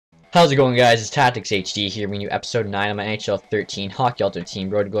How's it going, guys? It's TacTixHD here, bringing you episode 9 of my NHL 13 Hockey Ultimate Team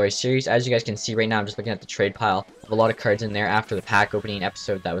Road to Glory series. As you guys can see right now, I'm just looking at the trade pile. I have a lot of cards in there after the pack opening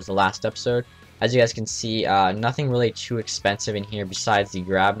episode. That was the last episode. As you guys can see, nothing really too expensive in here besides the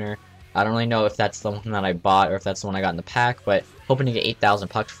Grabner. I don't really know if that's the one that I bought or if that's the one I got in the pack, but hoping to get 8,000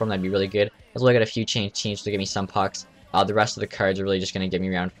 pucks from that'd be really good. As well, I got a few change teams to give me some pucks. The rest of the cards are really just going to give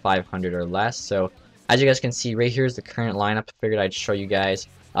me around 500 or less. So, as you guys can see, right here is the current lineup. I figured I'd show you guys.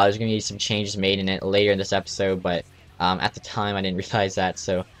 There's going to be some changes made in it later in this episode, but at the time I didn't realize that,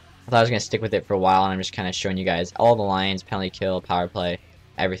 so I thought I was going to stick with it for a while, and I'm just kind of showing you guys all the lines, penalty kill, power play,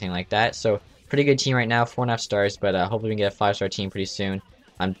 everything like that. So, pretty good team right now, 4.5 stars, but hopefully we can get a 5-star team pretty soon.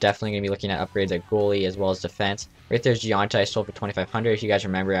 I'm definitely going to be looking at upgrades at goalie as well as defense. Right there's Giannis, I sold for 2,500. If you guys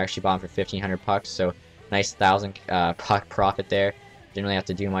remember, I actually bought him for 1,500 pucks, so nice 1,000 puck profit there. Didn't really have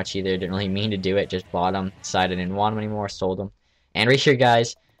to do much either, didn't really mean to do it, just bought him, decided I didn't want him anymore, sold him. And right here,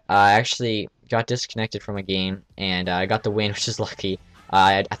 guys, I actually got disconnected from a game, and I got the win, which is lucky.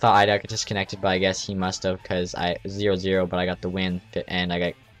 I thought I got disconnected, but I guess he must have, because I 0-0, but I got the win, and I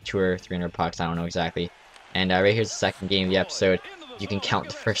got 200 or 300 pucks, I don't know exactly. And right here's the second game of the episode. You can count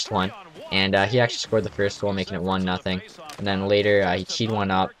the first one. And he actually scored the first goal, making it 1-0. And then later, he teed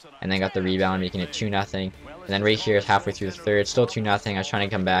one up, and then got the rebound, making it 2-0. And then right here, halfway through the third, still 2-0. I was trying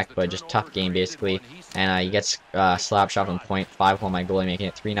to come back, but just tough game, basically. And he gets slap shot from point, 5-hole my goalie, making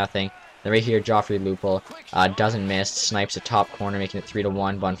it 3-0. Then right here, Joffrey Lupul doesn't miss, snipes the top corner, making it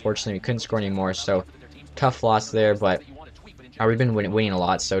 3-1. But unfortunately, we couldn't score anymore, so tough loss there. But we've been winning a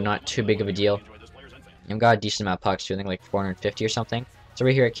lot, so not too big of a deal. I've got a decent amount of pucks too, I think like 450 or something. So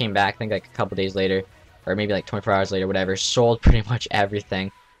right here, it came back, I think like a couple days later, or maybe like 24 hours later, whatever. Sold pretty much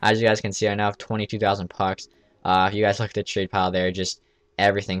everything. As you guys can see, I now have 22,000 pucks. If you guys look at the trade pile there, just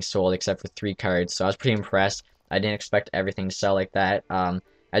everything sold except for 3 cards. So I was pretty impressed. I didn't expect everything to sell like that.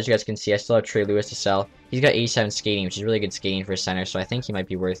 As you guys can see, I still have Trey Lewis to sell. He's got 87 skating, which is really good skating for a center. So I think he might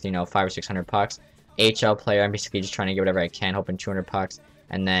be worth, you know, 500 or 600 pucks. AHL player, I'm basically just trying to get whatever I can, hoping 200 pucks.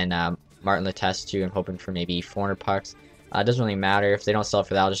 And then Martin Latesse too, I'm hoping for maybe 400 pucks. It doesn't really matter. If they don't sell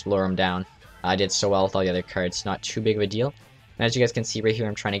for that, I'll just lower them down. I did so well with all the other cards. Not too big of a deal. And as you guys can see right here,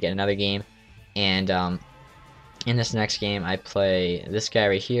 I'm trying to get another game. And in this next game, I play this guy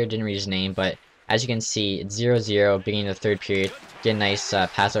right here. Didn't read his name, but as you can see, it's 0-0, beginning of the third period. Get a nice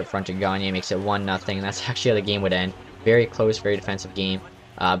pass out front to Gagne, makes it 1-0, and that's actually how the game would end. Very close, very defensive game.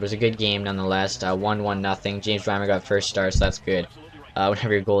 But it was a good game nonetheless. 1-1-0. James Reimer got first star, so that's good.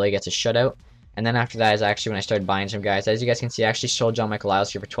 Whenever your goalie gets a shutout. And then after that is actually when I started buying some guys. As you guys can see, I actually sold John Michael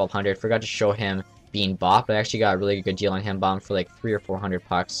Lyles here for 1,200. Forgot to show him being bought, but I actually got a really good deal on him. Bought him for like 300 or 400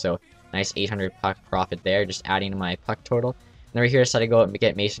 pucks, so nice 800 puck profit there, just adding to my puck total. And then right here, I decided to go out and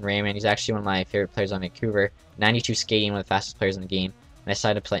get Mason Raymond. He's actually one of my favorite players on Vancouver. 92 skating, one of the fastest players in the game. And I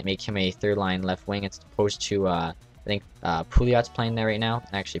decided to make him a third line left wing as opposed to, I think, Pouliot's playing there right now.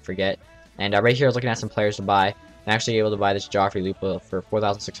 I actually forget. And right here, I was looking at some players to buy. I'm actually able to buy this Joffrey Lupul for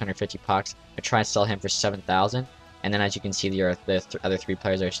 4,650 pucks. I try and sell him for 7,000. And then as you can see, the other 3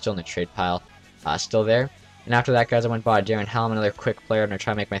 players are still in the trade pile, still there. And after that, guys, I went and bought Darren Helm, another quick player. I'm going to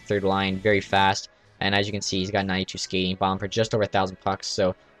try and make my third line very fast. And as you can see, he's got 92 skating, bought him for just over 1,000 pucks. So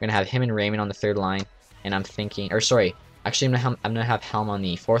we're going to have him and Raymond on the third line. And I'm thinking, or sorry, actually I'm going to have Helm on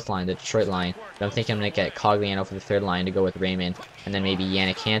the fourth line, the Detroit line. But I'm thinking I'm going to get Cogliano for the third line to go with Raymond. And then maybe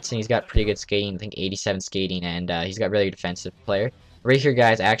Yannick Hansen. He's got pretty good skating, I think 87 skating, and he's got really good defensive player. Right here,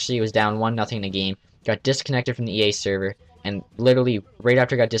 guys, actually was down 1-0 in the game. Got disconnected from the EA server. And literally, right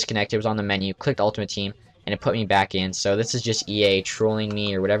after I got disconnected, it was on the menu, clicked Ultimate Team, and it put me back in. So this is just EA trolling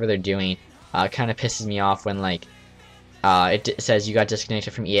me or whatever they're doing. It kind of pisses me off when, like, it says you got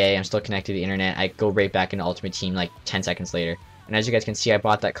disconnected from EA, I'm still connected to the internet. I go right back into Ultimate Team like 10 seconds later. And as you guys can see, I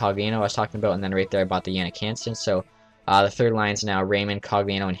bought that Cogliano I was talking about, and then right there I bought the Yannick Hansen. So the third line is now Raymond,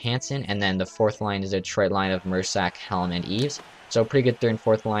 Cogliano, and Hansen, and then the fourth line is a Detroit line of Mersak, Helm, and Eves. So pretty good third and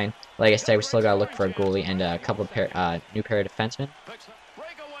fourth line. Like I said, we still gotta look for a goalie and a couple of new pair of defensemen.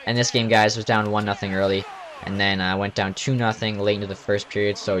 And this game, guys, was down 1-0 early, and then went down 2-0 late into the first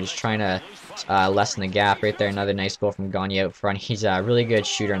period. So just trying to lessen the gap. Right there, another nice goal from Gagne out front. He's a really good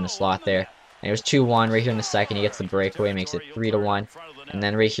shooter in the slot there. And it was 2-1 right here in the second. He gets the breakaway, makes it 3-1. And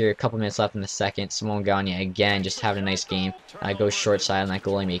then right here, a couple minutes left in the second, Simon Gagne again just having a nice game. Goes short side on that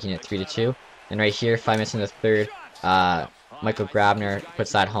goalie, making it 3-2. And right here, 5 minutes in the third, Michael Grabner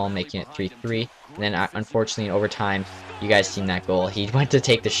puts that home, making it 3-3. And then unfortunately in overtime, you guys seen that goal. He went to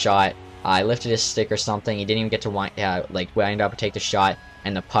take the shot. I lifted his stick or something. He didn't even get to wind up and take the shot,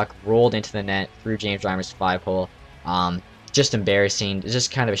 and the puck rolled into the net through James Reimer's 5-hole. Just embarrassing. It's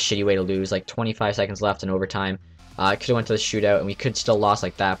just kind of a shitty way to lose. Like 25 seconds left in overtime. Could have went to the shootout, and we could still lost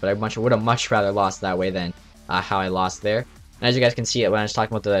like that, but I would have much rather lost that way than how I lost there. And as you guys can see, when I was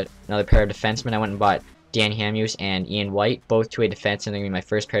talking about another pair of defensemen, I went and bought Dan Hamuse and Ian White, both two-way defensemen. They're going to be my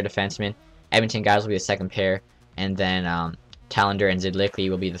first pair of defensemen. Edmonton guys will be the second pair, and then Talander and Zidlickly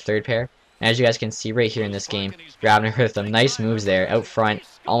will be the third pair. And as you guys can see right here in this game, Grabner with some nice moves there out front,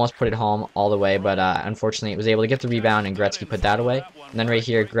 almost put it home all the way, but unfortunately it was able to get the rebound, and Gretzky put that away. And then right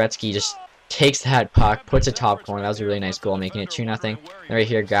here, Gretzky just takes that puck, puts it top corner. That was a really nice goal, making it 2-0. And right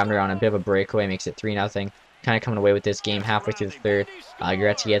here, Grabner on a bit of a breakaway makes it 3-0. Kind of coming away with this game halfway through the third.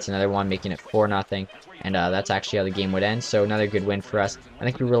 Gretzky gets another one, making it 4-0. And that's actually how the game would end. So another good win for us. I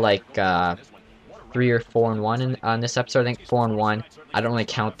think we were like 3 or 4-1 on this episode. I think 4-1. I don't really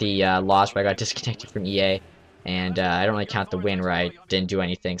count the loss where I got disconnected from EA, and I don't really count the win where I didn't do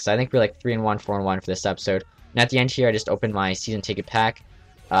anything. So I think we're like 3-1, 4-1 for this episode. And at the end here, I just opened my season ticket pack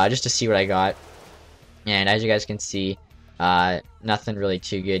just to see what I got. And as you guys can see, nothing really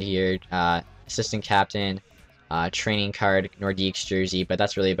too good here. Assistant captain, training card, Nordiques jersey, but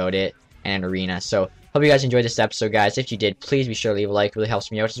that's really about it. And an arena. So hope you guys enjoyed this episode, guys. If you did, please be sure to leave a like. It really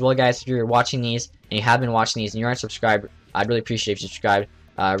helps me out as well, guys. If you're watching these and you have been watching these and you aren't subscribed, I'd really appreciate if you subscribe.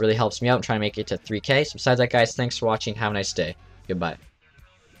 It really helps me out. I'm trying to make it to 3K. So besides that, guys, thanks for watching. Have a nice day. Goodbye.